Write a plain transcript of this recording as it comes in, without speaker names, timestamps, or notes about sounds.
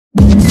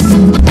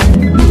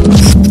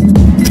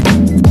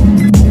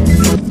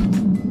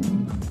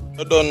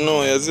I don't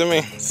know, you see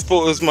me?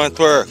 Suppose my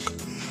work.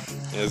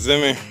 You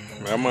see me?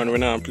 My man, we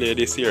not play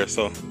this year,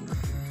 so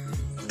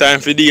time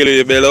for deal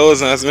with the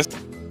Bellhousing as me.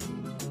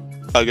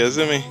 You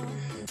see me?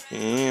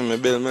 I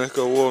build me like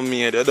a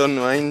homemade. I don't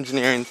know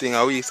engineering thing.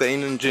 I we say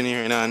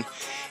engineering and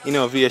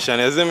innovation,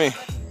 you see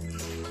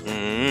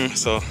me?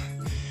 So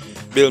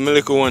build me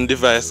like one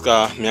device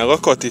car. Me I go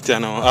cut it, you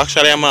know.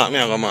 Actually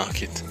I go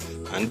mark it.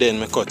 And then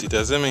me cut it,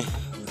 you see me?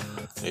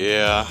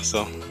 Yeah,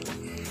 so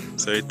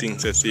the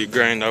things you see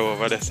grinder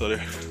over there, so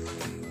there.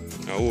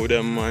 I hold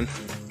them, man.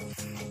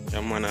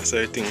 Yeah, man, I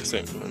say things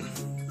set, man.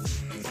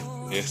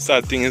 The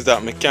sad thing is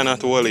that I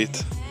cannot hold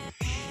it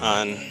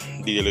and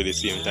deal at the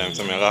same time,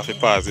 so I have to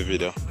pause the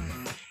video.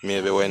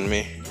 Maybe when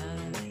me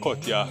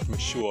cut you off, me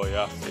show you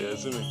off, you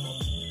see me?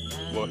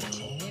 But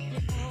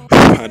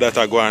that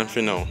I go on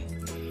for now.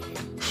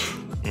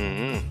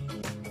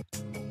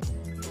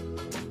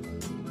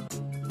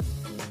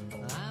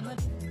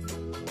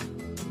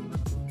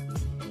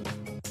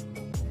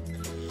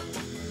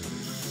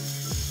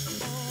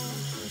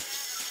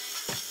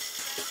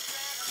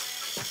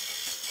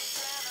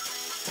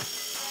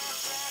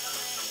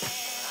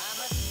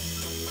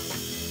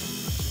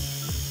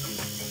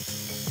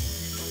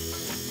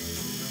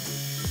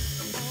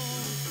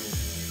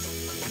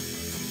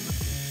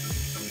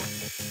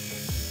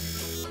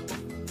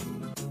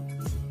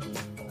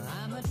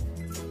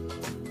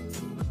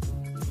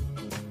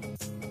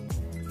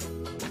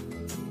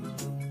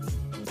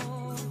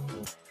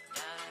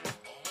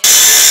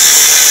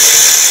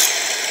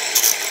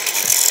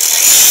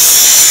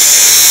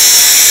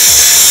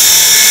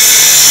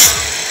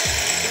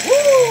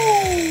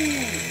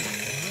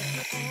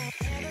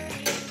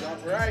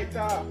 Right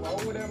off,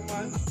 hold them,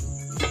 man.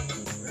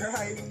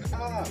 Right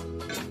off.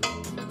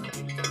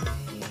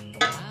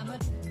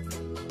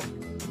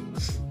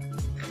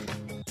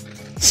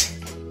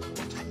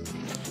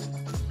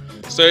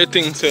 So you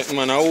think set,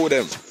 man, I hold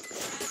them.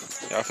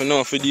 You have to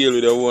know if you deal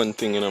with the one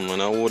thing, you know,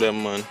 man. I hold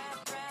them, man.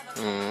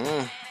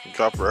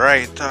 Drop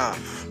right off.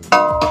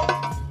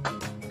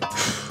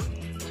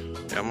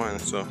 Yeah, man,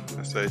 so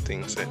that's how you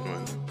think set,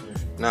 man.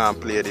 Now I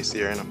play this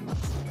here, you know.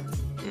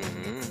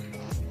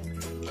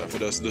 If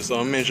you just do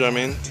some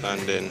measurement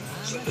and then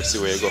let's see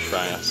where you go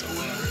from here. So.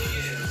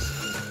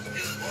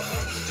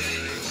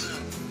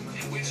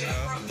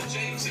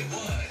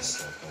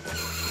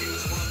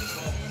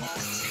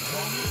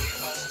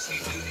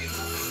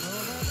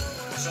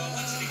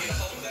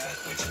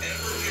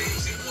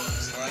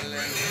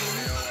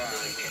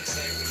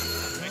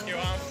 Make you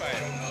on five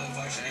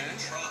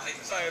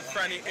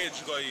from the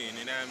edge go in,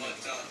 you know what I mean?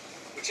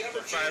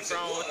 Five from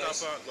out of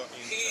go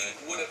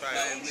inside.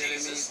 5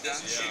 millimeters.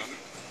 Yeah.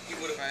 He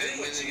would have been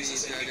with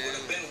Jesus, and he would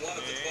have been one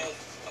of the 12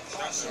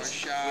 apostles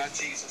with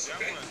Jesus,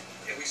 okay?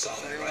 And we saw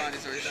that, right? Did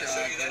I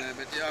show you that?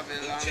 Luke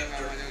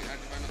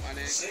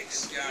chapter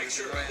 6. Make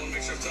sure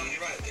I'm telling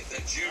you right. If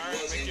that Jude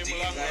was indeed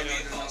one of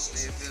the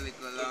apostles. Luke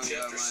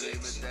chapter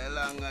 6.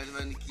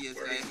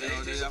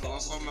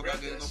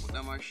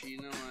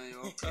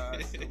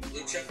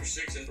 Luke chapter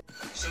 6.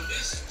 So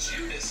this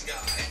Judas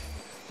guy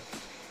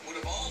would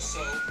have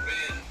also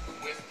been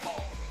with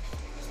Paul.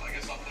 So I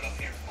guess I'll put up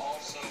here,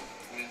 also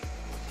with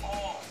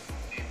Paul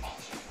the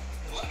apostle.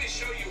 And let me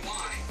show you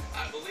why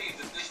I believe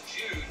that this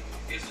Jude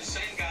is the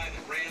same guy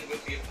that ran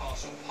with the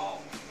apostle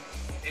Paul.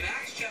 In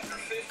Acts chapter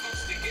 5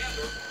 comes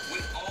together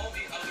with all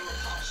the other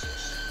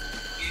apostles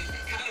in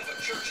kind of a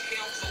church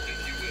council, if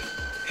you will.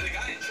 And the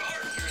guy in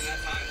charge during that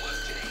time was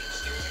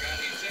James. There was a guy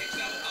named James.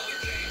 Now the other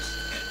James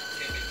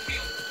had been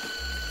killed.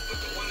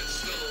 But the one that's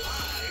still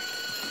alive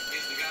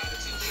is the guy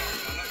that's in charge.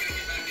 I'm not going to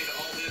get back into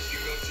all this. You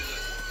go to the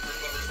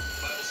First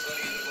Bible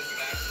study in the book of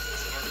Acts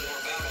to learn more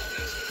about all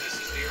this. But this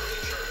is the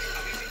early church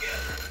coming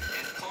together.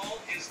 And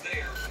Paul is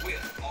there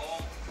with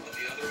all of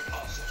the other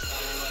apostles,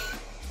 not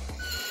 11.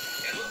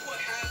 And look what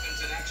happens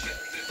in Acts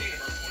chapter 15,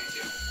 verse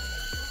 22.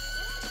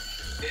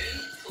 Then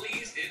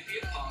pleased it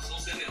the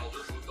apostles and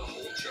elders with the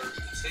whole church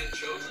to send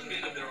chosen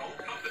men of their own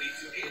company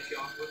to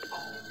Antioch with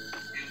Paul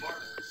and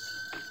Barnabas,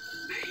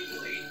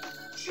 namely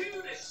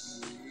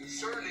Judas,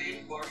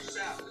 surnamed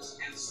Barsabbas,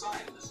 and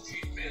Silas,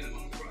 chief men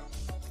among the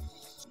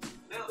brothers.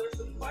 Now there's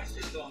some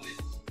questions on this.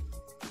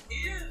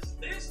 Is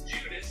this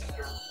Judas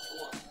chapter 1?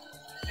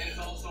 And it's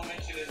also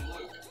mentioned in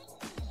Luke.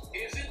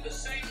 Is it the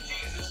same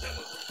Jesus that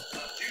was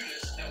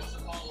Judas that was a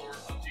follower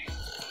of Jesus?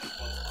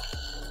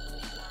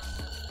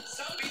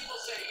 Some people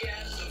say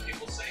yes, some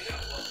people say no.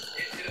 Well,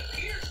 it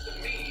appears to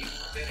me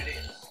that it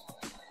is.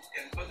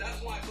 But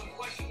that's why I put a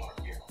question mark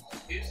here.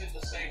 Is it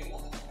the same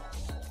one?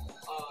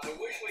 I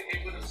wish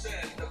it would have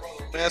said the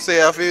brother. I say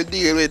you have to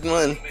deal with,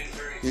 man.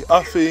 You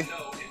have to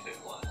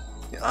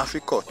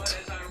cut.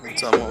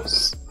 It's a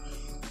mouse.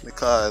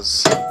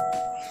 Because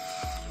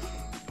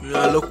you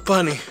look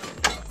funny.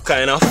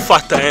 Kind of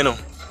fatter, you know.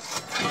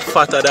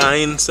 Fatter than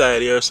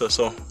inside here,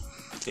 so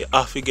you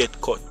have to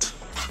get cut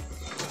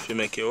if you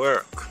make it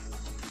work.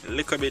 A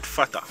little bit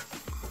fatter.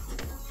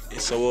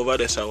 It's over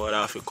there, so I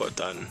have to cut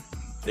and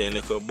then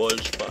little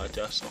bulge part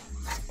here, so.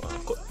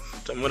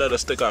 So I'm gonna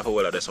just take off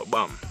all of this, so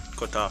bam,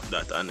 cut off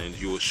that and then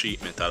use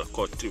sheet metal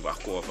cut it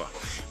back over.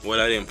 One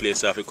of them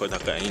places have to cut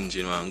like an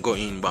engine and go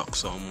in back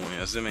some more,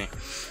 you see me?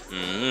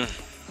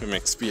 We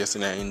make space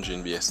in the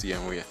engine be the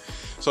same way.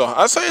 So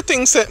I saw your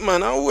thing set,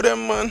 man. I would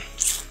them, man.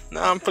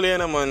 Now I'm playing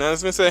them, man.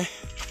 As me say,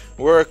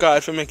 work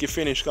hard to make it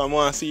finish. Cause I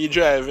want to see you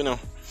drive, you know.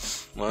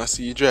 I want to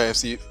see you drive,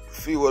 see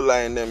fuel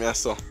line them, yeah,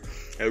 so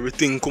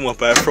everything come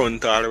up at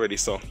front already,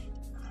 so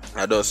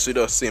I just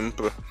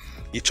simple.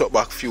 You chop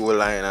back fuel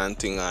line and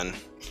thing and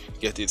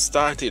get it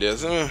started, you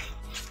see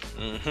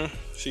me?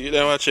 See you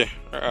there, watch it.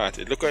 Alright,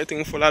 look at the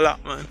thing full of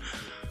lock, man.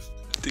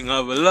 Thing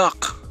have a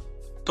lock.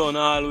 Turn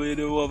all the way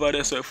over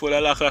there, so full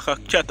of lock like a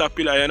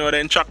caterpillar, you know,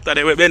 then tractor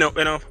they will bend up,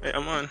 yeah,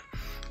 man.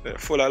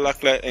 Full of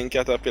lock like a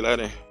caterpillar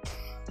there.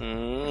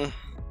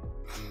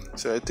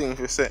 So I think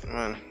we set,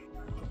 man.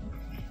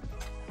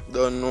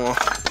 Don't know.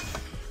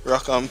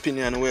 Rock and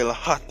pinion well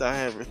hot and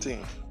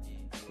everything.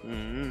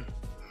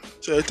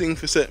 So I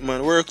think we set,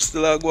 man. Work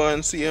still a go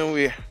and same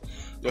way.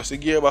 Just the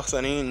gearbox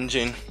and the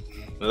engine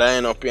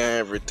line up here and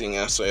everything,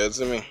 and so you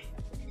see me.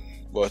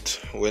 But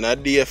when a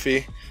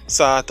DFE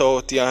sort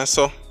out here and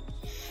so.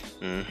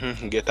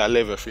 Get a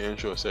level for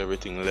ensure so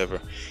everything level.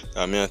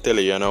 I mean I tell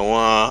you, you know,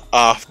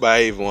 1/2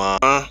 by even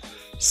 1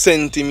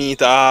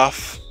 centimeter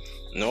half.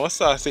 No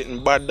start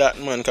sitting bad that,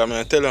 man, cause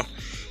I tell you,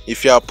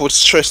 if you put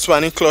stress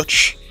on the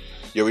clutch,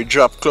 you will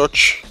drop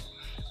clutch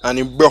and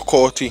it broke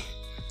out it.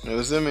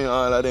 You see me,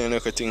 all of them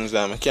little things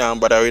that I can't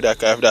bother with that,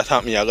 cause if that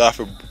happen, I have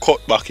to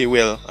cut back it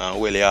well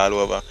and well it all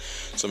over.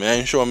 So I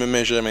ensure my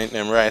measurement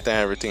them right and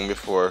everything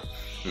before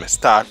I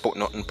start put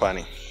nothing on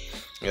it.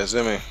 You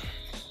see me?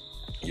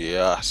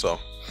 Yeah, so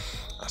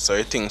that's how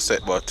everything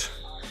set, but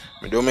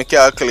I do my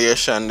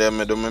calculation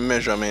them, I do my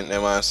measurement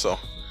them and so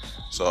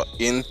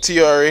in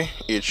theory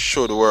it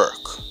should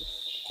work.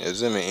 You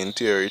see me, in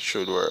theory it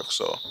should work,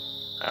 so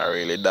I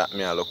really that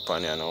me I look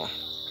on you now.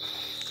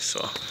 So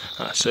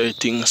that's how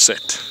everything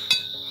set.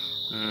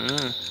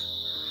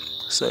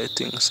 So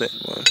everything set,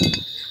 man.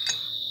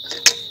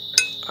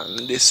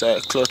 And this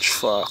side clutch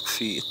fork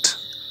feet.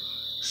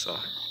 So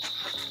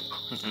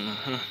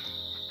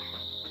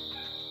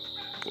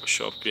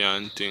push up here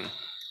and thing.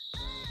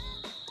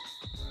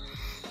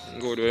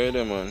 Go the way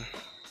there, man.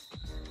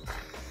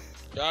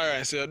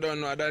 Alright, so you don't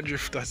know that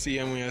drifter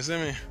same way, you see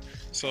me?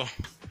 So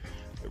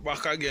we're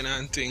back again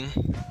and thing.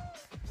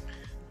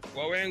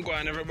 But we ain't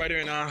going, everybody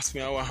when ask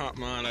me what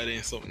happened and all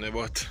that something,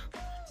 but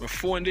my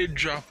phone did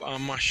drop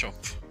and mash up.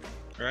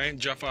 Right?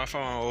 Drop off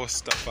my house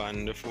stuff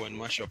and the phone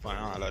mash up and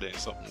all of that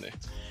something there.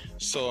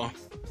 So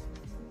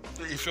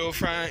if you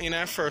find in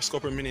the first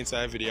couple of minutes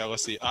of the video, I will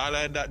see all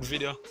of that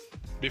video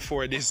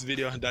before this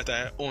video that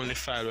I only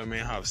file when I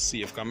have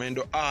saved. Because I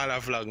do all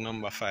of vlog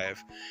number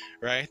 5,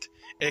 right?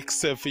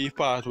 Except for the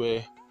part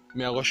where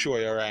I will show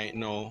you right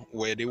now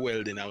where the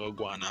welding I will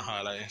go on and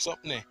all of that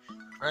something there.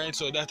 Right,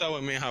 so that's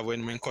what I have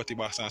when I cut the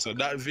box. So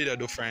that video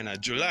do for in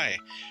July.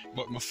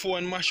 But my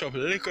phone mash up a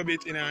little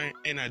bit in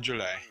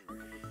July.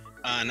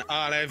 And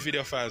all the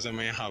video files I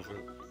have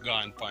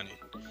gone pan it.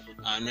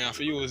 And I have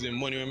to use the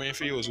money I have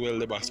to use well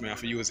the box I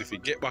have to use if you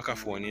get back a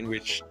phone in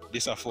which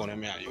this a phone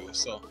I use.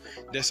 So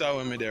that's how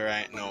I'm there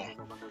right now.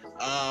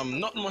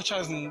 Not much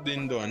has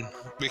been done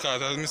because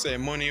as I say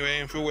money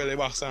way for well the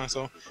box and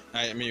so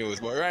I use.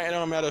 But right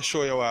now I'm going to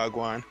show you what I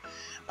go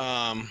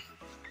on.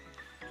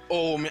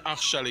 Oh, me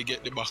actually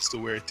get the box to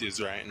where it is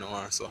right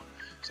now, so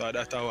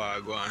that's how I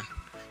go on.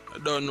 I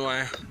don't know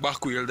why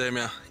back wheel them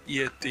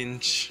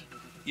 8-inch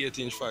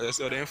fat,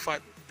 so them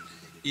fat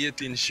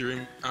 8-inch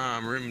rim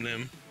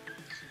them,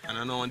 and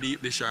I don't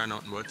deep dish or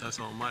nothing, but that's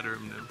how mad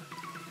rim them.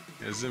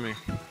 You see me?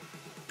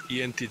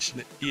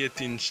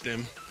 8-inch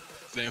them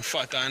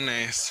fat and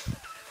nice,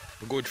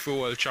 good for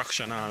all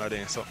traction and all of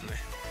them something.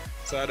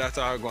 So that's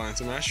how I go on.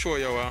 So I show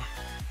you what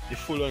the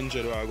full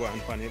 100 will go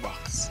on the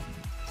box.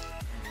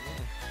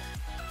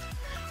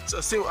 So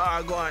see what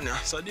I go on now.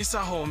 So this is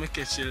how I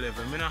catch the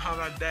level. I don't have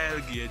a dial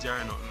gauge or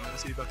nothing.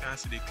 Let's see if I can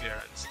see the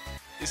clearance.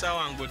 This is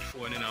one good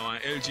phone, you know, one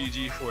LG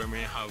G4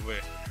 may have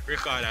a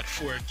record at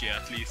 4K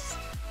at least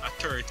at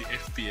 30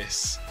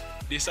 FPS.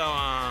 This is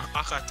one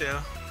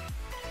Alcatel.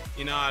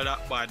 You know all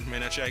that bad.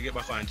 I try to get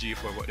back on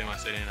G4 but them I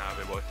said they don't have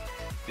it, but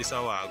this is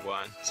how I go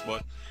on.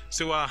 But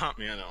see what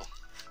happened you know.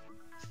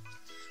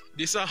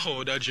 This is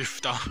how the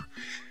drifter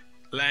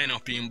line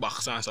up in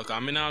box and so, because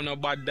I don't have no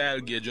bad dial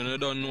gauge, you know,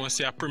 don't know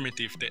say a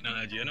primitive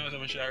technology. You know, so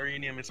I should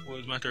rename it,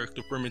 suppose my turk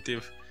to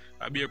primitive.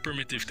 I'll be a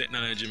primitive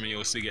technology me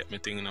used to get me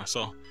thing now.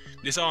 So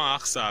this is one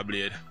axle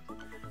blade.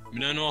 I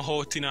don't know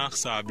how thin an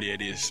axle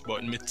blade is,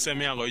 but I say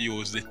I go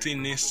use the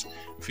thinness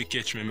to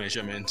catch my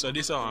measurement. So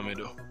this is what I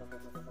do.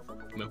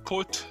 I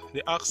put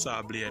the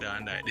axle blade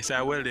on that. This is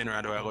a welding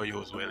rod where I go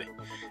use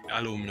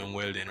aluminum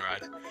welding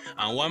rod.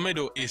 And what I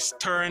do is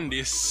turn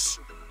this,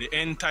 the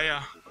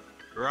entire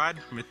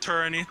rod, me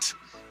turn it,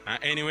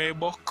 and anyway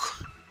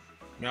buck,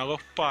 I go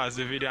pause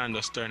the video and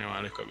just turn it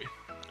a little bit.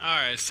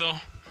 Alright, so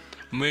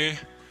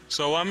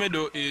what I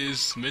do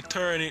is me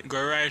turn it,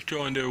 go right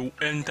around the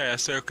entire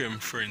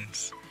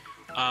circumference.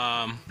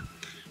 Come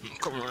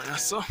on,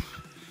 so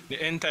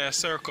the entire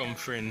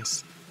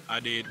circumference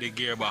the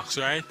gearbox,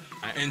 right?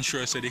 And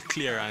ensure so the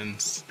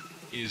clearance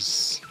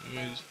is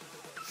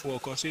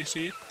focus, you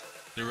see it?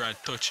 The rod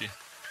touch it.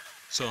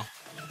 So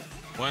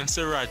once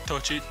the rod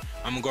touch it,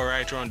 I'm gonna go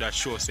right around that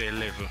show say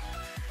level.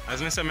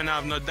 As I say, I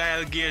have no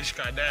dial gauge,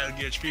 because dial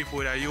gauge people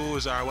that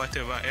use or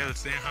whatever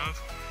else they have,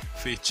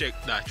 to check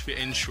that, to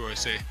ensure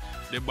say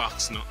the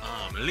box no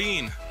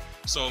lean.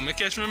 So I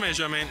catch my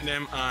measurement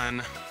them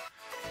and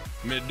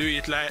I do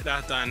it like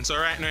that, and so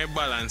right now I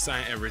balance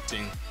and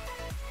everything.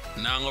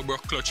 Now I'm gonna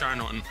broke clutch or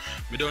nothing.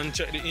 We don't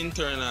check the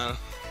internal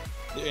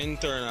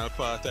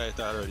part of it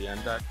already,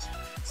 and that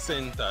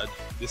centered,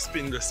 the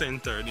spindle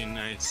centered in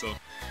nice, so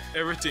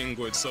everything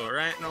good. So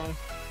right now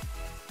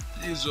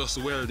it's just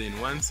welding.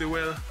 Once you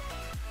weld,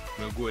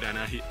 we're good and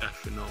I hit that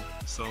for now.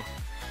 So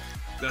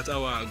that's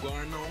how I go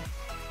now.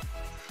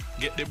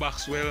 Get the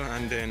box well,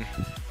 and then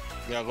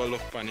we are gonna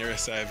look on the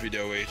rest of the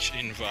video which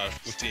involve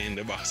putting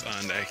the box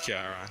on the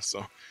car.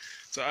 So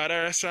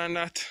other rest than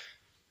that,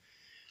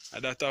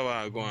 that's how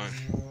I go on.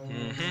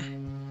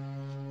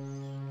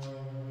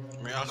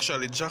 I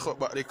actually jack up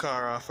back the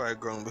car off the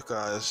ground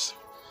because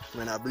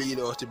when I bleed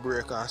out the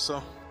brake and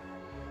so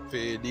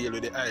to deal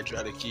with the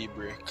hydraulic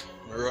e-brake.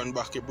 I run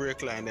back the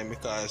brake line then,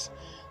 because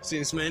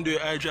since I do the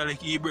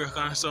hydraulic e-brake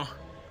and so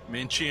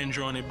I change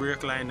around the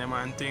brake line them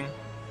and thing.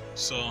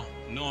 So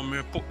now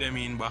I put them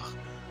in back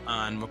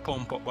and I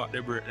pump up back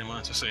the brake them,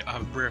 and so I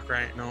have brake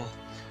right now.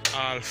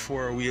 All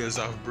 4 wheels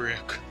have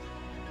brake.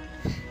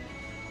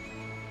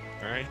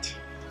 Right?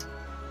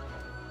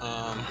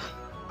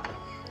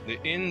 The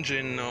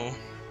engine now,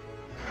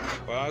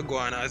 well, I go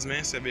on as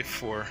I said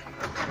before.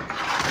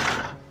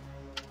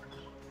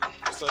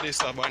 So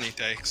this is bonnet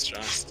extra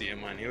and stay,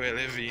 man. You will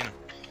heavy, you know.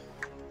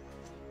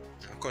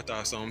 I cut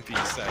off some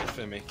piece side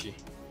to make it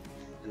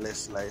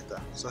less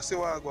lighter. So see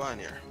what I go on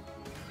here.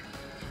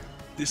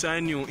 This is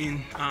a new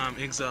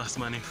exhaust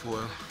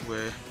manifold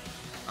where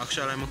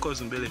actually my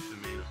cousin built it for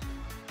me. You know.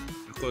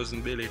 My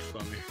cousin built it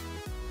for me.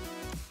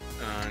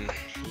 And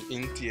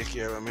intake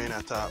here, I may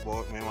not talk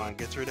about, I want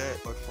to get rid of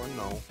it, but for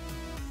now,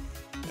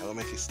 I'll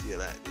make it stay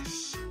like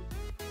this.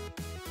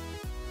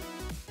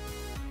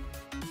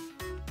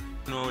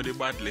 Now the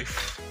bad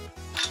lift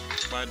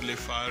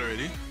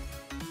already.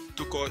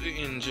 Took out the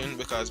engine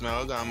because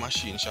I go to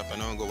machine shop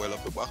and I go well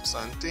up the box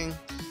and thing.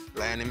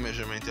 Line the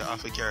measurement, you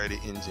have to carry the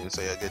engine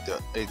so you get the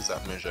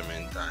exact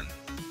measurement, and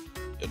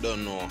you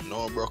don't know,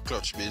 no broke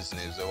clutch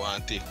business, you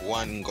want to take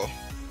one go.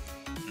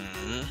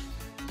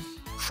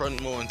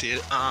 Front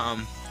mounted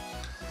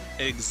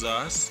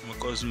exhaust, my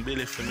cousin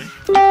Billy for me.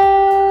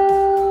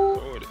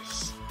 Oh,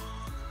 this.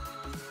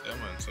 Yeah,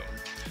 man, so.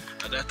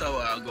 And that's how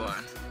I go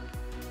on.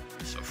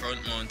 So,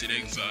 front mounted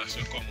exhaust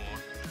will come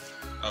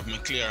on. Have my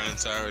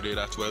clearance already,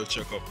 that well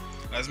check up.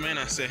 As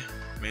I say,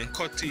 I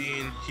cut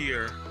in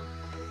here.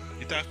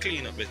 It'll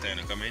clean up better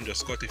because I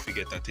just cut if you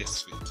get a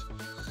test fit.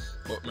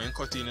 But I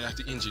cut in that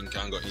the engine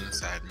can go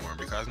inside more,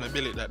 because I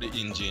build it that the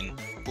engine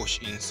push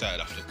inside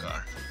of the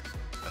car.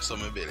 That's how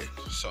I build it.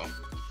 So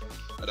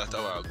that's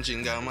how I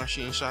engine got a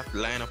machine shop,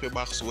 line up your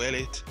box, weld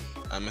it,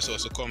 and I'm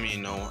supposed to come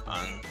in now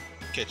and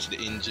catch the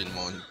engine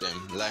mount,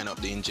 line up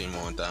the engine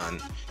mount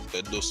and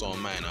do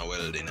some minor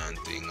welding and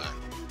thing.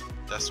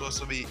 And that's supposed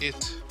to be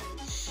it.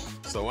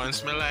 So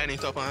once I line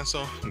it up and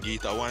so, give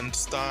it a one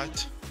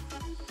start.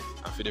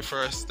 And for the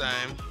first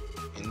time,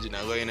 engine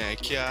are going in a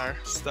car,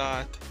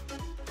 start,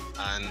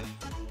 and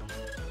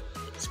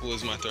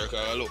suppose my truck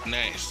will look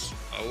nice.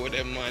 I would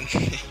them, man.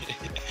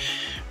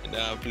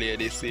 I play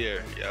this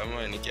here. Yeah,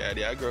 man, you carry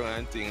the ground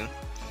and thing.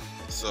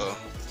 So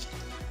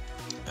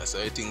that's how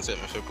I think that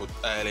if I put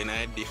oil in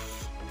a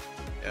diff,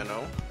 you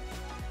know,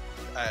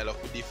 oil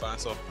up with diff and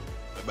so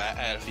I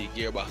buy oil for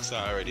gearbox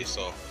already,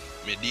 so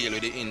I deal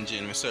with the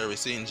engine, I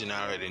service the engine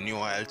already, new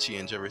oil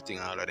change, everything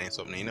already and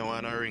something. You know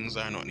what, no rings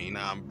or nothing, you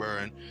know,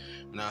 burn,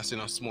 I don't see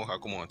no smoke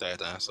come out of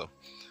it and so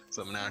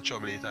I'm not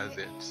trouble it as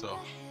it. So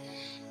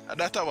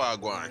that's how I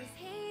go on.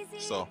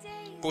 So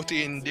put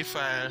in the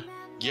file,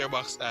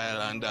 gearbox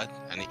oil and that,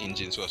 and the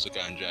engine so you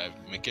can drive.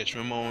 I catch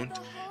my mount,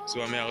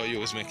 so I'm going to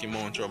use make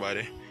mount rubber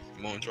there.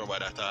 Mount rubber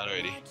that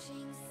already.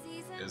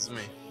 It's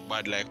me.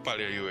 Bad like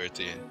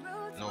polyurethane.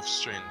 Enough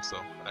strength, so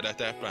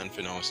that's I plan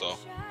for now. So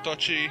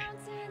touch it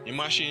in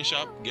machine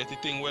shop, get the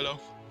thing well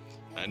off,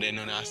 and then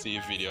when I see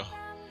a video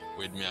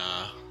with me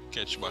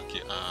catch back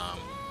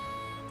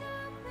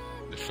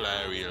the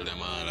flywheel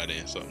them all of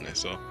them something.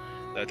 So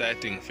that I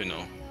think for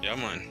now. Yeah,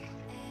 man.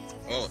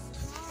 Oh.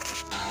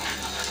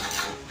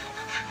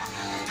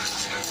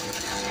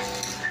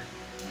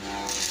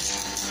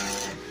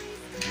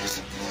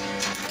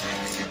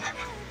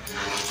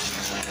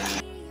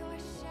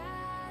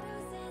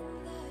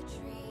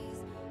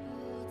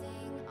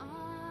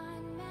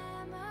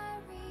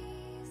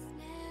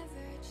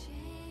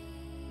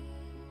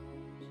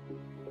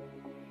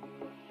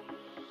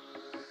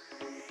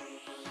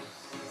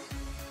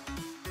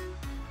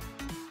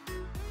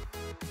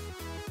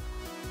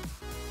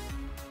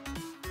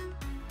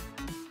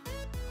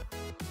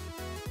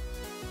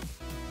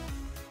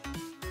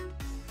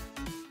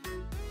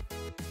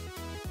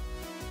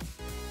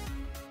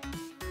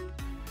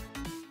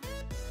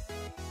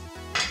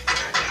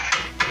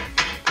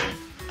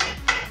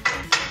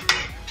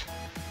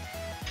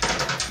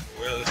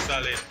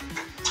 solid.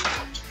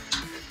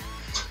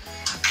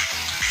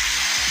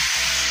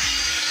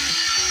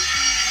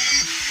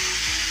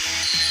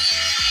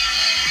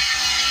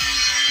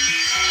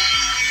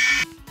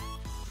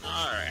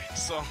 Alright,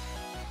 so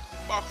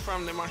back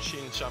from the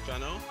machine shop, you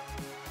know.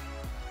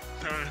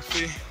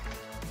 Currently,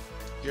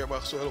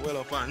 gearbox well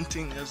up and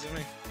thing, you see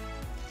me?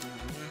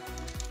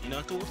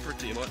 Not too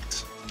pretty,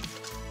 but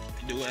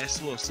you do what it's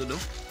supposed to do.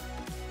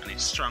 And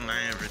it's strong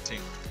and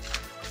everything.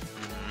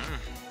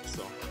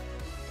 So,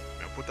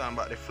 I put on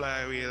back the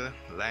flywheel,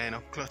 line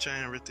up clutch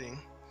and everything,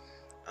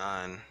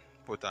 and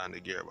put on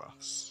the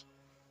gearbox.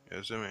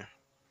 You see me?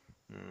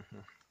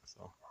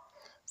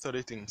 So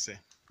the thing say.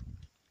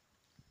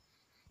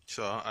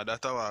 So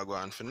that's how I go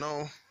on for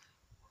now.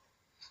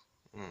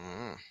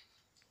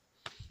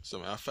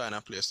 So I find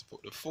a place to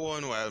put the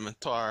phone while I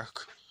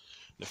torque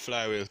the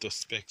flywheel to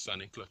specs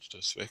and the clutch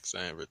to specs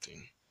and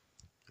everything.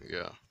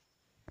 Yeah.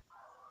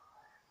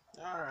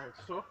 Alright,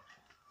 so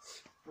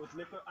put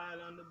little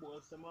oil on the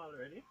bolts them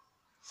already.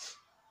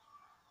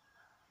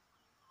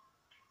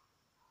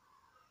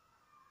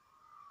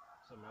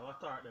 So I will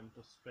torque them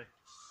to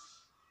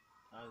specs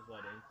as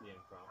what they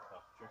came from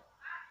factory.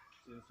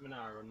 Since I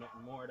don't run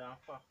nothing more than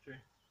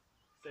factory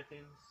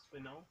settings for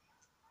now.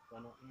 For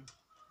nothing.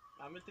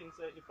 And I think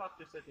so the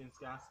factory settings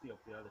can stay up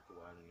for a little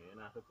while anyway, you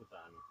don't have to put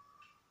on it.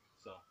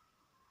 So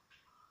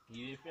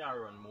even if you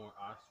run more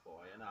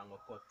horsepower, you're not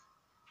gonna cut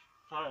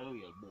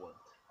flywheel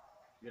bolt.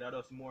 You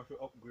just more to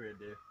upgrade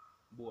the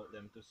bolt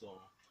them to some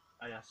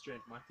higher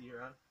strength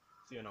material,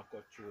 so you not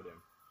cut through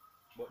them.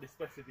 But the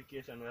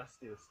specification will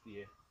still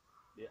stay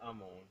the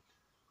amount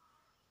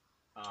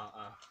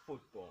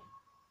foot pound.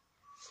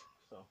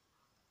 So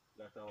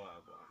that's how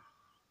I go on.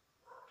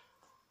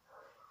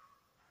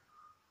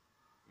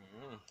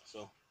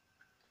 So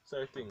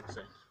things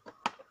say.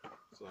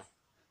 So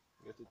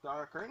get the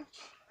torque wrench.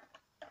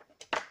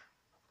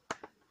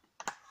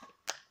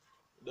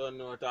 Don't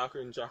know what torque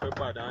wrench I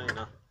put on, you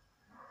know.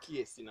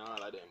 Case in all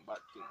of them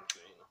bad things,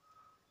 you know.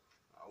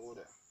 I would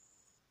have.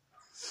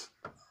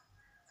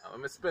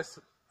 I'm a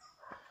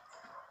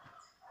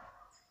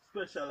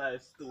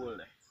specialized tool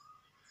there.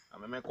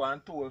 I'm make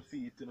one tool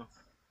feet, you know.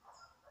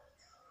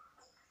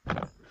 I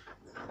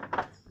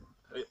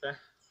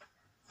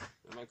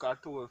make a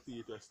tool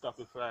feet to stop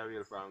the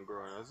flywheel from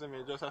growing. You see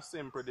me, just a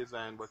simple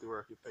design but it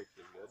works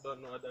effectively. I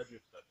don't know what that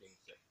drifter thing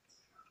say.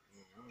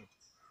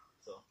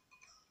 So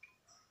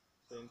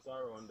since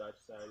around that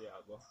side yeah,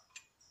 I go.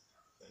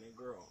 Then it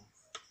grow.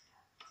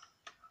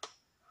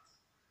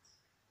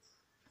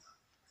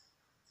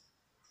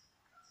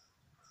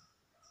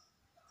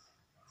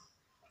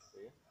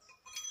 See?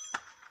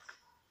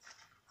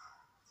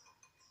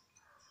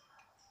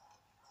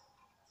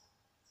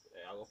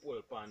 Yeah, I go pull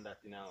upon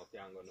that in out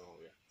can't go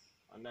nowhere.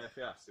 And then if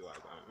you have to I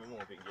go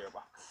remove the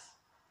gearbox.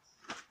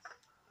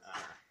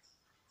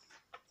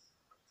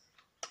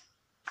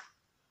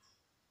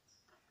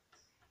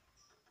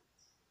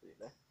 See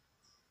there?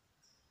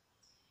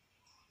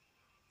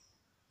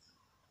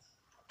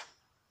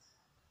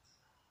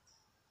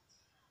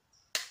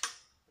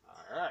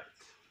 Alright.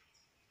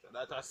 So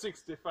that's a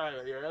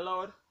 65 you're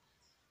allowed.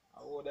 I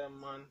hold them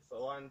man.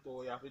 So 1,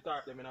 2, you have to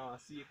start them in a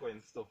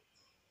sequence too.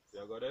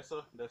 So you go this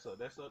up, this up,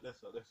 this up,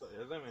 this up, this up.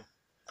 You see me?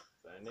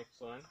 So the next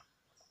one.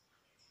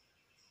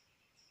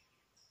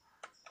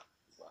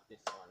 But this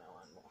one I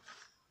want more.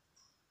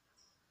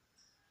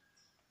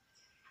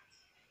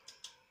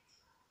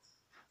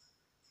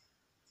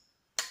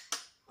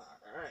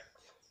 Alright.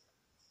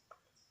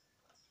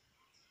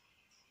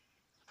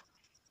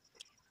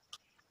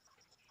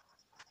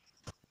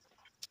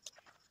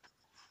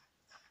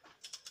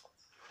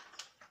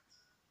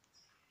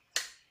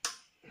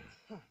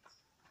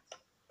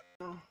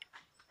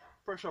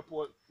 Pressure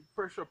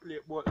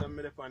plate bolt them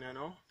with the pan, you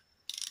know.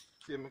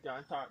 See me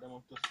can torque them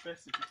up to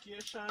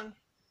specification.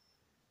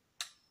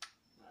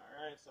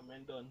 Alright, so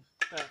I'm done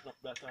tighten up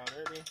that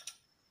already.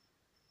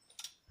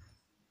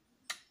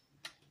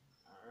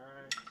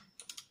 Alright.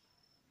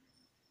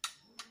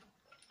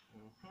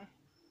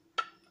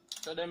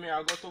 So then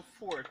I go to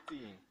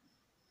 14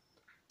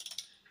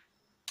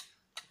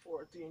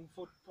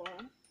 foot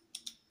pound.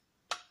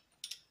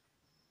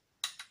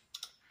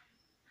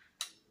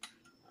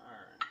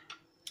 Alright.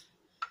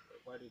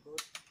 Everybody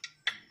good?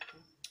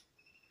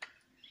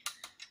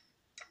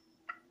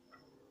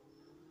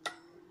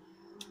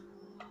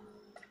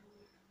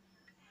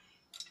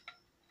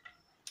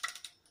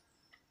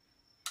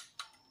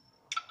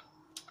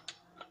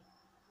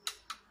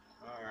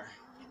 Alright.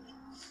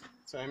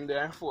 So I'm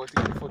there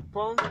 14 foot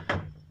pound.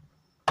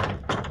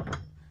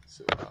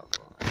 So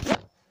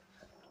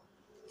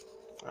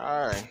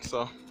alright,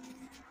 so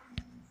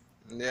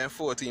I'm there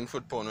 14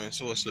 foot pound when it's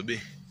supposed to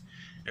be.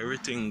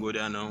 Everything good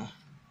there now.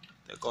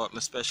 Take out my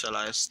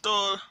specialized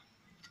tool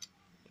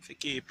if you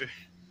keep it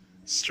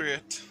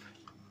straight.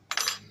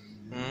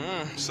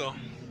 So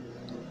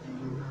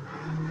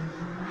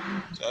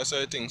that's how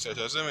the thing set,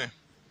 you see me?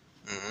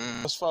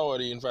 Just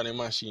forward in from the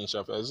machine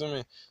shop, you see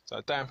me?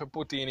 So time for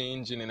putting the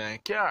engine in a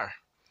car.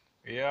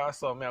 Yeah,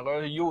 so I'm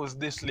going to use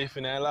this lift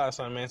in the last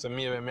one. So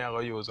maybe I'm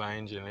going to use an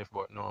engine lift,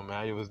 but no,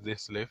 I use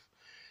this lift.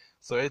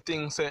 So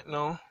everything set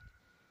now.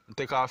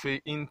 Take off the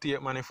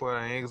intake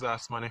manifold and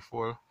exhaust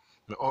manifold.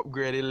 I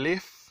upgrade the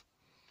lift.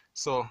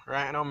 So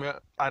right now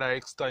I add an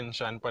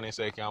extension on it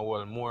so it can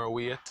hold more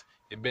weight.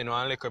 It bend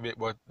one little bit,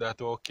 but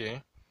that's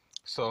okay.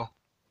 So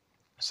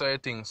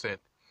everything set.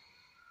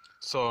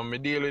 So I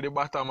deal with the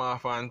bottom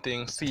half and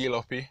thing, seal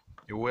up it.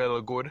 It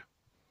well good.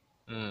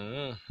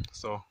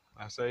 So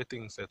that's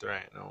everything set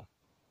right now.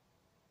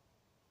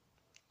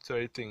 So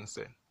everything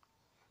set.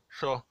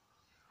 So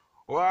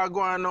what I'm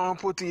going to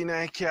put in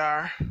a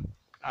car,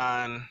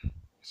 and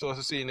so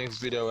to see next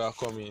video we are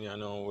coming, you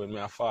know, when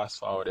I fast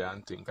forward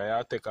and think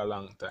it take a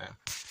long time.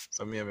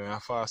 So maybe I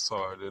fast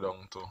forward it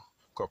down to a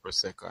couple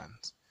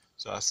seconds.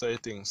 So that's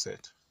everything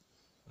set.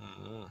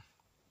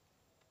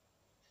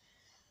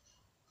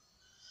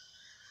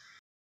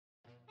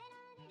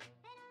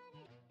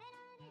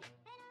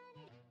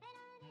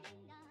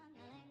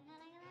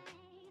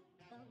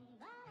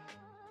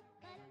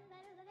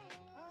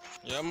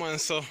 Yeah man,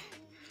 so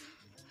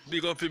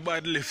big up your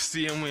bad lift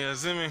same way, you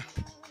see me?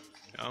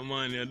 Yeah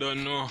man, you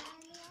don't know.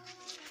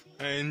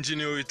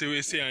 Ingenuity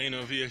we see an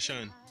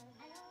innovation.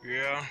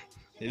 Yeah,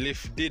 the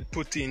lift did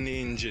put in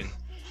the engine.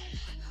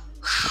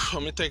 So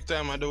me take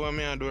time I do what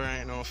I do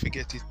right now,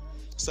 forget it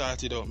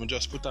started out. I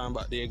just put on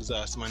back the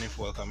exhaust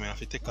manifold because I have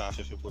to take off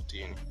if you put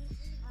in.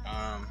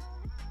 I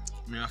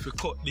have to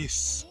cut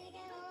this,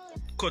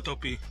 cut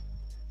up it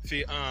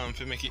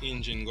for make the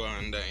engine go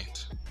under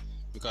it.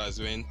 Because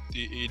when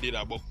he did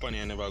a buck pan,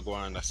 he never go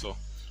under. So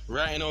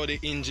right now the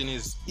engine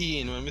is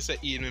in. When I say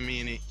in, I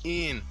mean it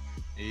in.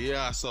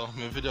 Yeah, so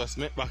I just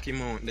make back him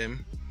mount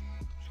them,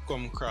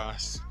 come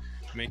across,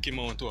 make him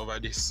mount over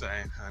this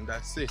side, and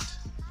that's it.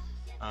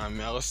 I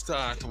will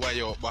start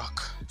wire up back.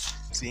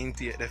 See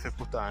intake they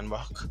put on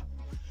back.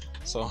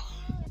 So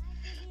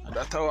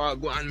that's how I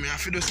go, and I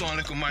have to do some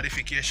little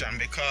modification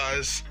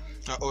because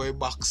I how a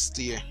back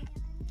stay.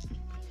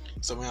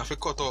 So I have to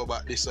cut out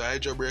back this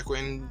hydro brake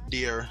when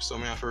there, so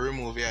I have to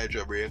remove the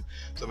hydro brake.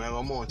 So I have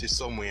to mount it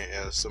somewhere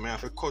else. So I have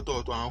to cut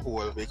out one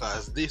hole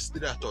because this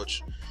did a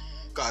touch.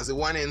 Because the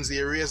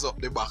 1NZ raised up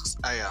the box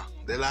higher.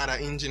 The Lada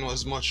engine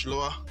was much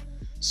lower.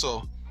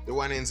 So the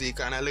 1NZ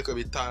kind of a little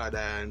bit taller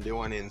than the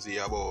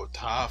 1NZ, about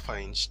half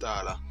an inch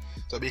taller.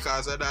 So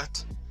because of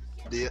that,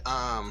 the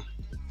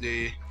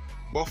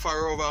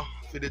buffer over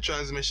for the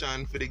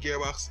transmission for the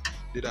gearbox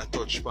did a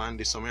touch on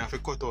this. So I have to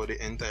cut out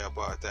the entire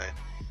part high.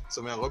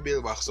 So I have to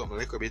build back something a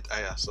little bit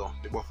higher so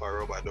the buffer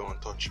rubber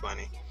don't touch on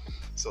it.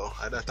 So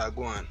that I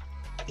go on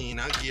in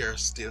a gear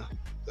still.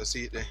 So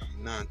see it there,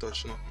 not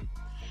touch nothing.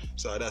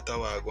 So that's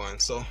how I go on.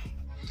 So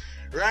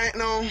right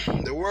now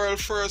the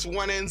world first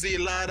 1NZ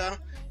Lada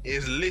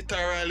is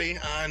literally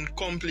and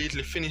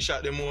completely finished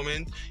at the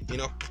moment. You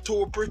know,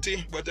 too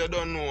pretty, but I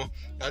don't know.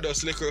 I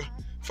just little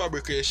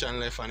fabrication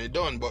left and it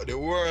done. But the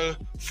world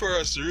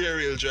first rear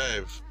wheel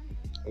drive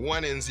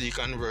 1NZ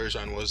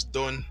conversion was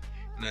done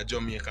in a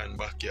Jamaican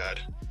backyard.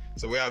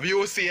 So we have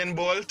Usain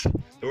Bolt,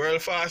 the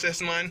world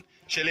fastest man,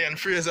 Shelly and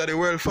Fraser, the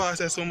world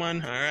fastest woman,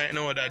 and right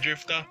now the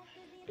drifter,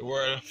 the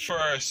world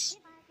first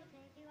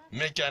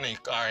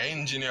mechanic or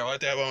engineer,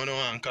 whatever you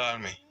want to call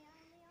me,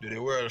 do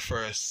the world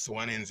first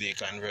 1NZ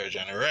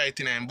conversion right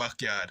in my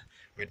backyard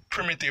with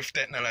primitive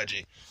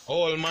technology.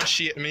 All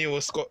machine me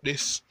use cut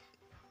this.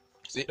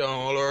 Sit down,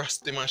 all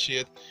rusty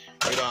machine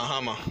with a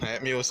hammer.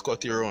 Let me use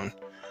cut your own.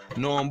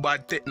 No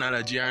bad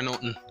technology or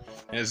nothing.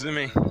 You see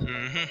me?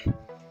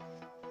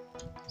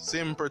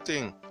 Simple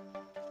thing.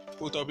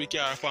 Put up the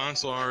car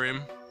pants on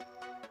rim.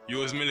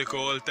 Use me like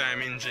all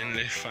time engine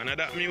lift, and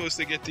that me used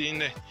to get in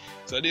there.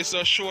 So this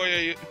will show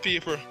you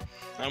people,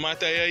 no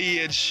matter your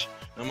age,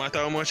 no matter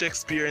how much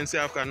experience you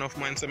have, because enough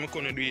man say I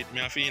couldn't do it. I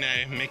have been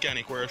a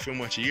mechanic work for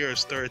much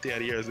years, 30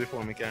 years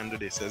before I can do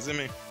this. You see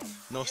me?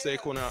 Enough say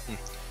it couldn't happen.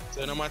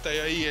 So no matter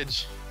your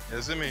age,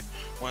 you see me?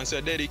 Once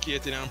you're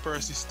dedicated and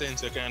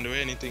persistent, you can do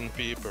anything,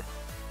 people.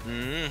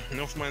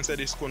 Enough man say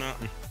this couldn't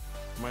happen.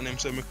 Man them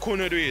say I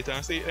couldn't do it,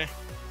 and see it there.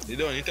 It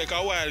done. It take a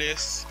while,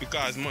 yes,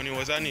 because money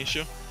was an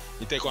issue.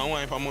 You take one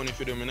wipe of money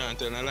for them and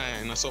tell a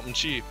lie, not something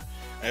cheap.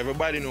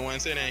 Everybody know when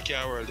saying in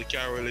the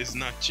car world is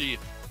not cheap.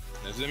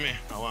 You see me?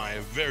 I want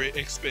a very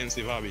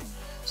expensive hobby.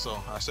 So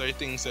I saw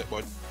things set,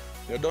 but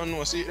you don't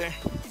know, see it there?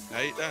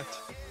 Like that.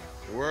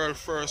 The world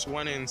first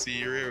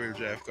 1NC rear wheel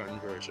drive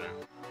conversion.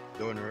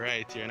 Done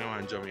right here now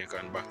in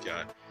Jamaican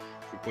backyard.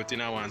 We put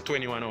in a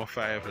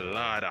 12105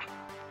 Lada.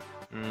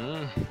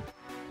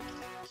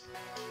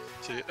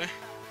 See it there?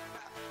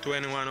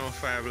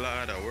 2105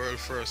 Lada, world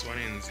first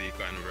 1NZ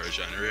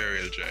conversion, rear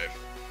wheel drive.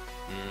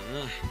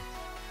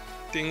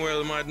 Thing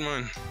well mad,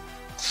 man.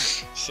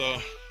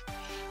 So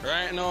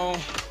right now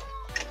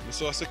we're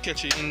supposed to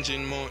catch the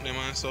engine mount them,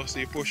 and so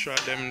see push right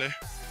them there.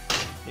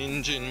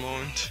 Engine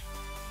mount.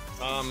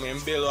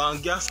 And build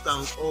one gas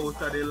tank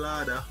out of the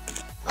Lada.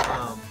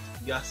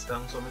 Gas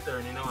tank, so I'm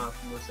turning on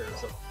fuel cell.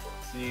 So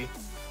see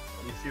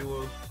the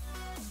fuel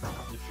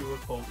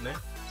pump there.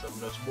 So I'm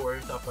just bore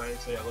it up right,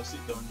 so you go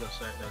sit down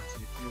just like that, see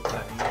the fuel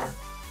line here,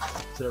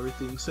 So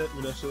everything set,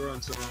 me just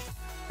run some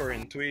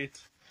current to it,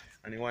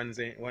 and the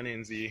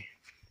 1NZ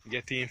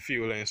getting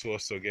fuel and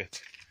supposed to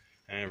get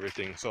and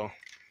everything. So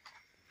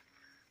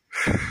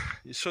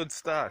it should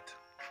start.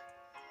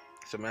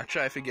 So I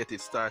try to get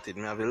it started.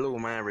 I have a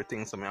loom and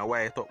everything, so I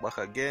wire it up back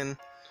again.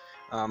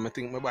 I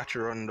think my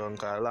battery run down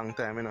because a long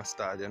time I not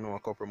start, you know, a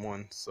couple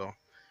months. So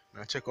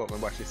I check out my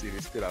battery, see if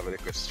it still have a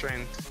little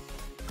strength,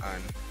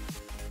 and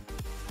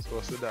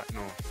supposed to that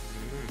now.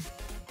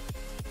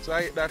 So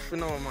I hit that for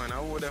now, man. I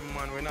owe them,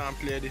 man, we not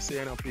play this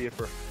here no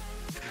paper.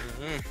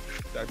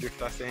 That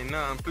drifter saying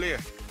nah play.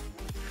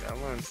 Yeah,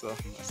 man, so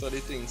that's how the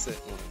thing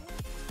set, man.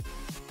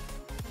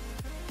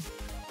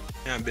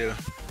 Yeah, Bill.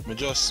 I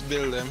just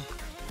build them.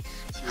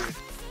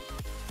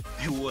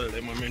 See, you hold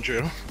them on my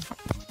drill.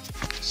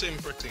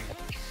 Simple thing.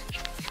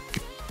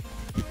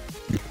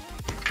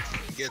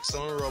 Get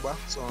some rubber,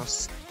 some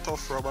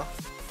tough rubber,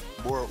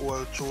 bore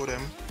hole through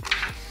them,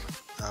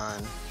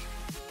 and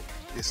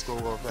this go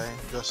over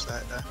just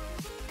like that.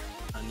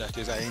 And that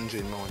is an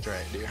engine mount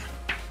right there.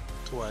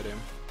 Two of them.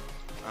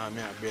 I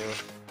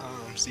build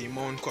see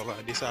mount cover.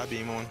 This will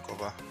be mount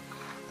cover,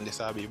 and this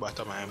will be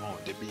bottom of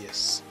mount, the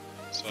base.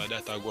 So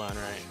that are going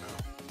right now.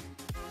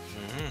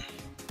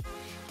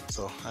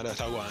 So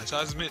that are going. So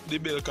as the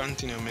build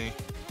continue,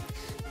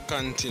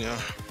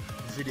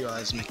 video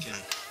as me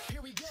can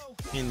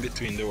in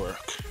between the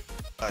work.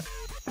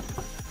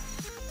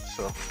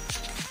 So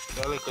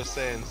a little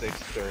science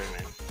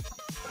experiment.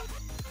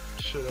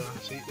 Should I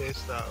see they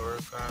start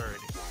work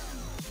already?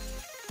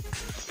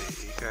 Let's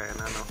see, kinda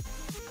know.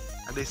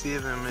 And this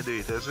even me do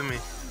it, isn't me?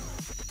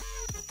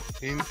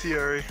 In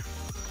theory,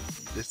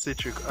 the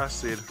citric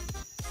acid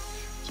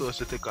supposed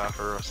to take off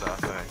the rust off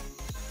time.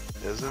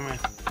 You see me?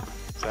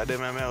 So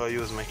then I'm going to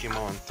use my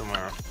mount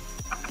tomorrow.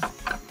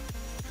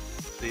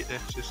 See there?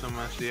 See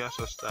someone see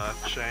also start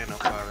shine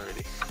up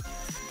already.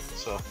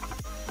 So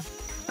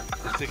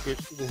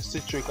the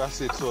citric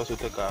acid supposed to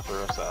take off the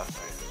rust off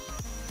time.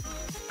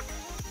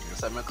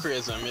 So I'm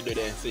crazy when I do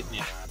that sitting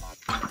here.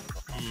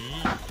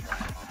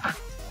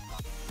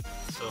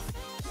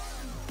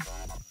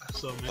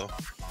 So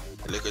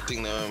look at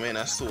thing that I mean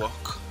I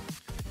soak.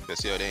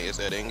 Because you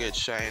then get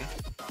shine.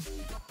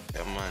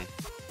 Yeah man.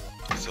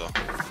 So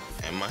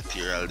and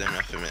material them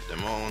have to make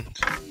them mount.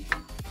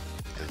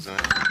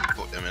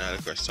 Put them in a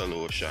little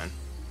solution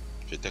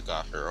to take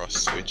off the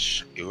rust,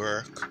 which it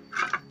work.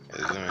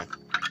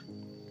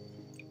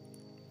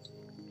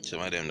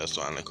 Some of them just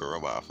want like a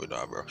rub off with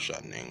a brush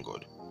and then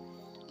good.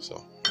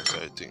 So that's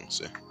how I think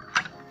so.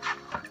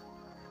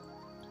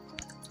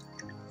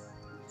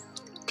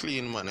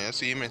 Clean man, you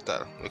see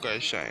metal, look how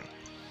it shine.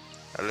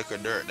 I look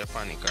at dirt, the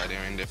panic, I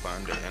didn't in the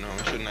pan dirt, you know,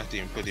 I should not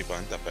even put it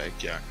on top of the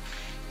car.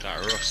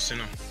 Cause rust, you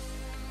know.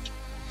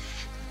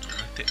 I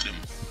take them,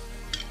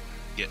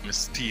 get my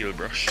steel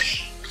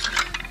brush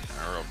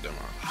and rub them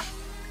off.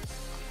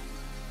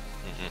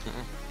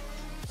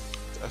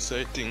 That's how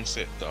the thing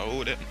set to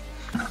hold it.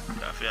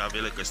 If you have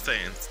a little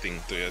science thing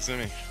to you, see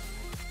me?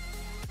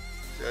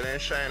 So then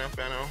shine up,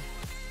 you know.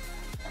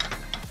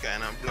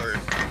 Kind of blurry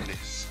from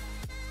this.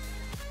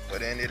 But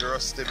then it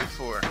rusty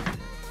before.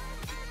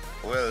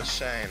 Well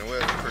shine,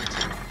 well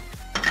pretty.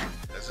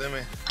 You see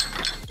me?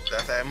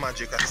 That's a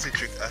magic of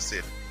citric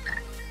acid.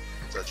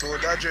 So through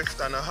that drift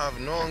and I have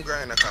no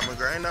grinder, because my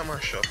grinder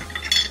mash up.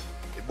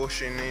 The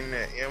bushing in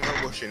there, yeah,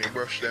 my bushing, you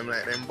brush them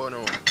like them bun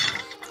out.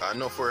 Because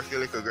enough work a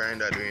little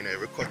grinder doing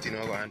every cutting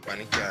over and pan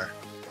the car.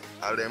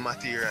 All the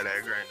material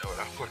I grind out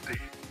and put it.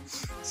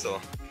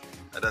 So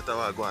that's how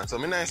I go on. So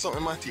I nice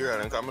something material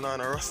and because I'm not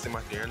on a rusty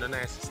material, and the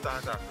nice to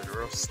start off with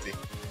rusty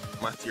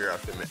material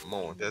to make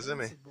mount, you see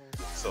me?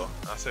 So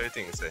that's how the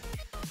thing say.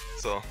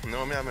 So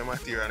now I have my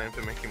material and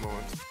to make it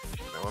mount.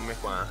 Now I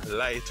make one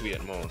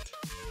lightweight mount.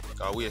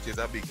 Because weight is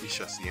a big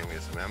issue same way,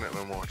 so I make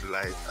my mount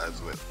light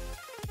as well.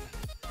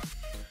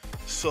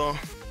 So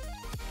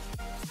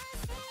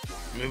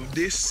with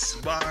this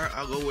bar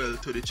I go well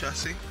to the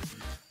chassis.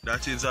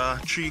 That is a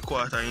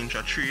 3/4 inch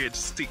 3/8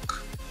 stick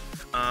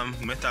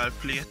metal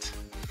plate.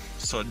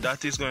 So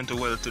that is going to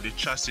weld to the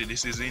chassis.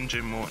 This is the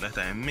engine mount that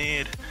I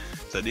made.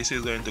 So this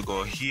is going to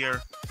go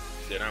here.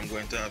 Then I'm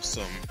going to have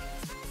some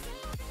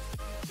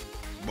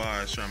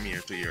bars from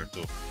here to here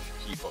to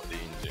keep up the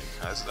engine.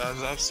 As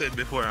I've said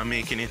before, I'm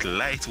making it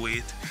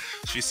lightweight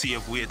to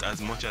save weight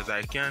as much as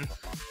I can.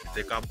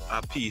 Take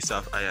a piece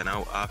of iron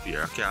out of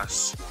here, a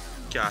cast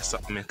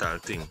metal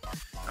thing.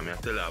 I'm going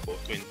to tell you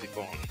about 20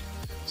 pounds.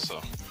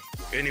 So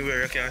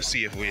anywhere you can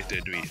save weight to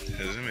do it.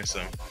 You see me?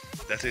 So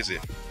that is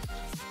it.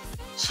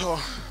 So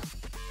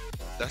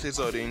that is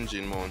how the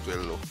engine mount will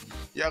look.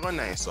 You go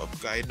nice up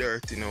because it's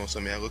dirty now,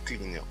 so I go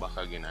clean it back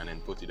again and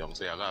then put it down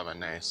so you have a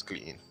nice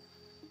clean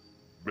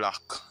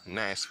black,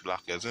 nice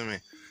black, you see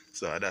me?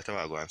 So that's how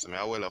I go on. So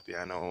I well up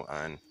here now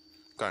and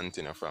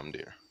continue from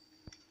there.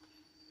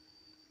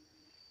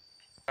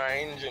 Our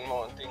engine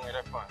mount thing with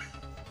the pan.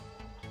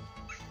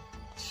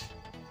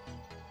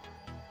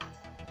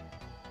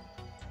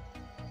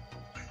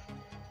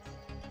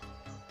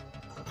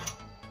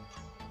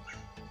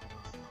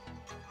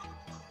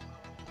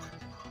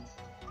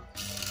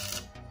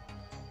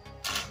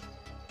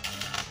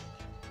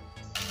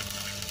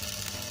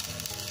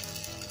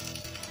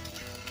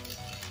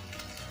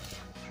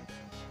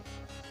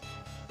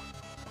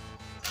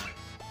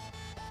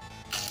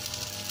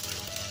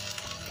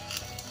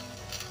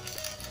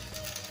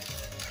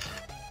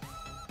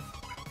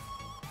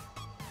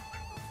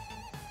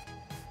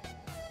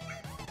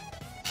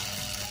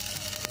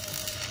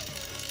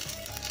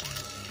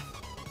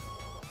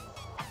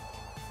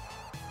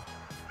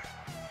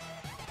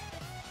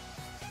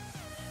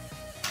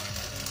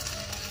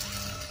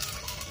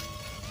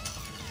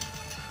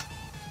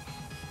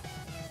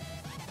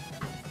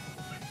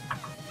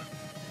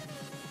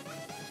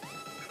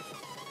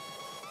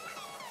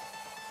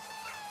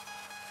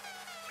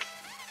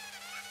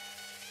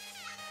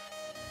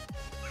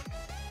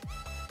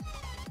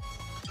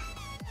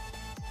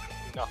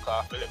 knock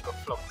off a little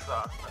flux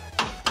off.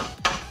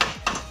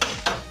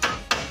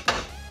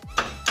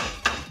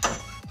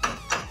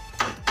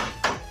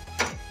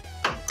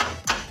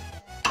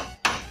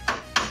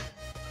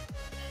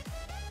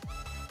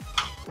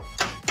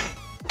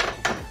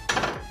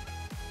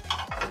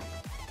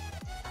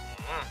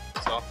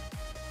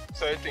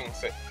 So I think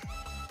that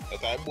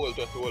I bolt up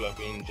the whole of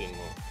the engine now.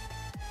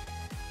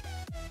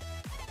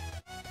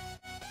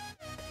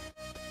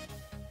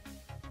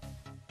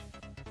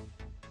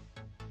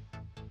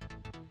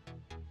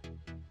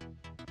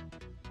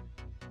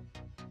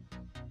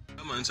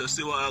 Man, so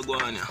see what I go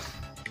on here.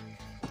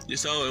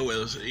 This is how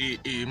well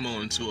he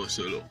mounts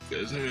also look.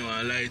 Because I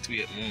want a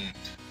lightweight mount.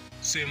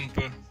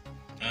 Simple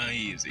and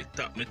easy.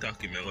 Tap me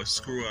tacky, I go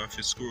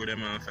screw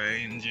them off the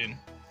engine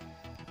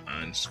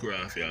and screw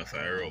off the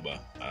rubber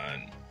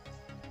and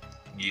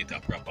get a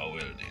proper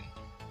welding.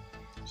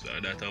 So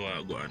that's how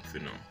I go on for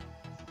now.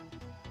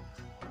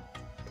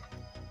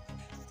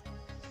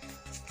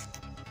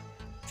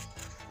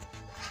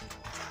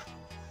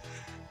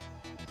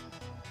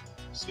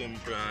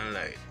 Simple and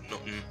light,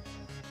 nothing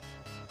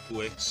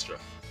too extra.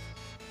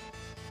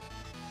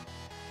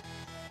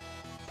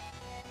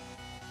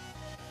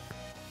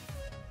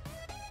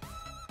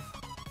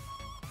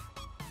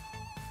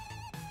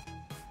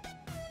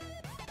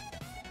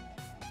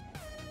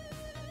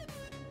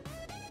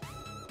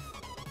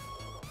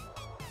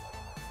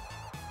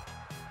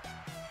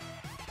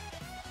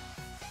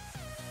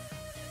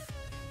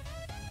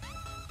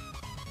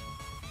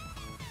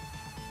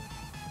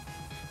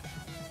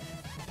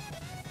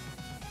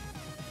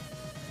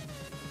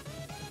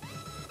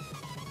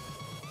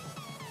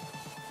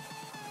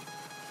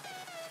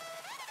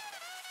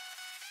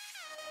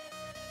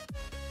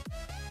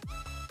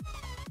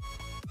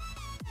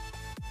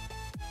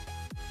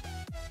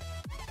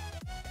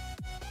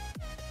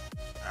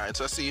 Alright,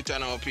 so see it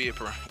on our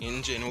paper.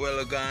 Engine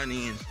well gone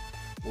in.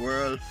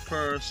 World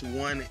first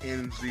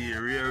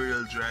 1NZ rear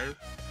wheel drive.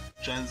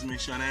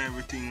 Transmission and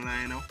everything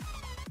line up.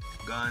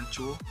 Gone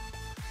through.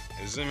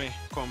 You see me?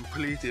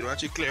 Completed.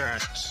 Watch your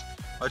clearance.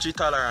 Watch your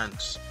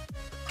tolerance.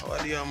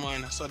 What do you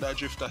man? I saw that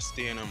drifter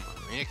staying man.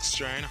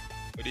 Extra, you know.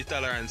 With the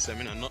tolerance, I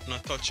mean,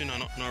 not touching,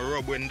 not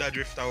rub when that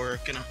drifter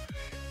work, you know.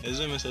 You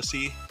see me? So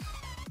see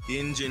the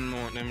engine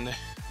mount them there.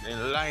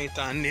 Then light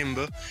and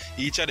nimble.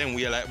 Each of them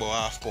weigh like about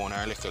half pound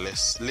or a little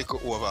less, little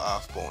over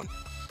half pound.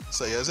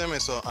 So you see me,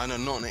 so I know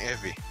nothing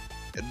heavy.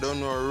 You don't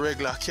know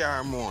regular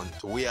car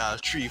mount weigh all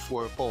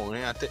 3-4 pounds.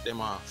 You take them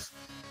off.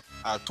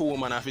 Or 2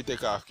 man have to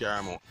take off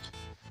car mount.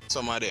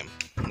 Some of them.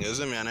 You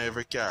see me on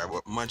every car,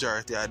 but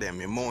majority of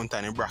them, you mount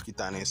and you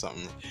bracket on it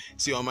something.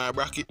 See how my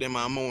bracket them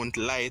are mount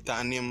light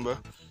and nimble.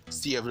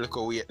 Save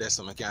little weight there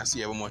so I can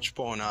save how much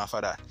pound off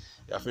of that.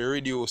 You have to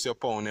reduce your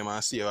pound them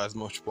and save as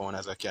much pound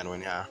as I can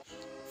when you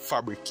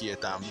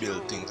fabricate and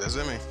build things, you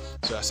see me?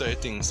 So that's how the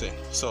thing say.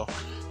 So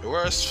the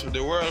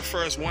world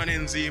first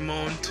 1NZ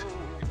mount,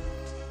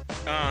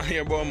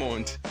 airboat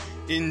mount,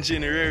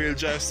 engine rear wheel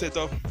drive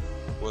setup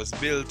was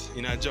built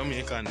in a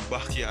Jamaican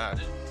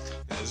backyard.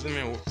 You see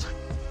me?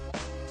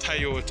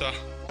 Toyota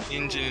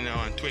engine in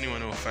a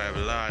 2105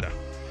 Lada.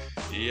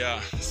 Yeah,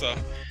 so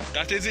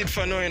that is it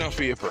for now, you know,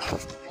 people.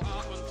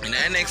 In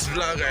the next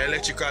vlog,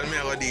 electrical me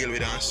I will deal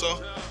with and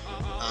so,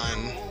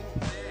 and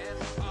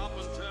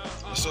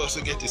so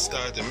to get it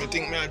started. I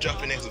think I'll drop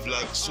the next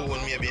vlog soon,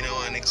 maybe in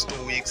the next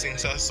 2 weeks.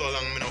 Since I so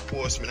long I don't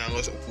post, I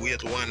go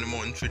wait 1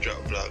 month for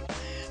drop vlog.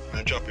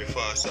 I drop it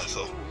faster,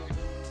 so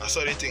that's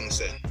how the thing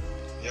said.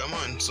 Yeah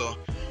man, so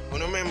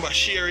remember,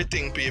 share it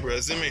thing,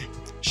 people, see me?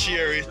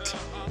 Share it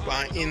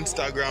on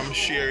Instagram,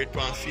 share it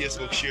on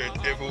Facebook, share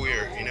it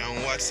everywhere. You know, on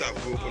WhatsApp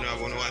group, when I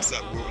have on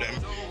WhatsApp group, them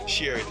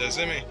share it, you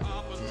see me?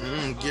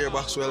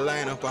 Gearbox will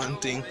line up and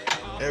thing,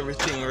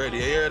 everything ready,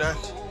 you hear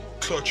that?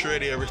 Clutch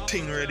ready,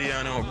 everything ready,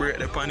 and now brake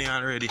the panny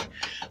already.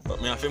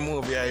 But I have to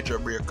move the hydro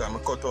brake because I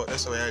cut out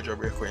this way hydro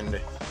brake in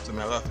there. So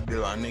I have to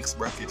build a next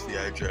bracket for the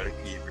hydraulic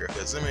brake,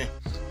 you see me?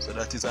 So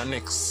that is our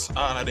next,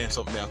 all of them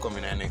something will come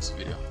in the next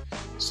video.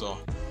 So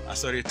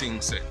that's how the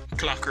thing say.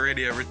 Clock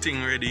ready,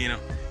 everything ready, you know.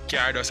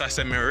 Car does I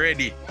say me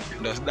ready.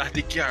 Does that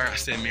the car I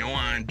say me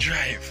want to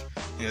drive.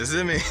 You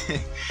see me?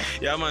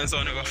 Yeah man, so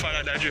I'm going to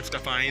follow that drifter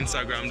on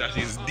Instagram. That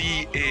is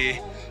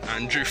DA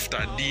and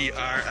drifter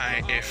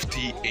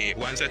DRIFTA.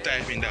 Once I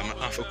type in that,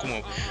 I have to come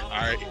up.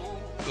 Alright,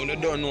 when you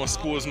don't know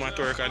Spoolz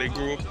Matwork at the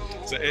group,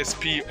 so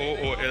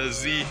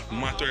SPOOLZ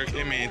Matwork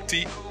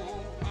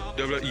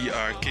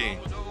MATWERK.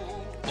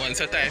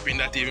 Once I type in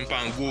that even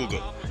on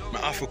Google, I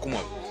have to come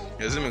up.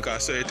 You see me?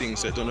 Because I say things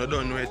set. When you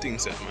don't know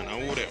things set, man,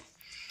 I would have.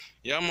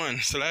 Yeah man,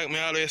 so like me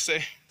always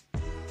say,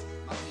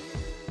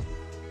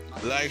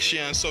 like,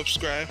 share and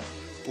subscribe,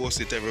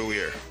 post it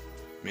everywhere.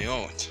 Me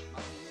out.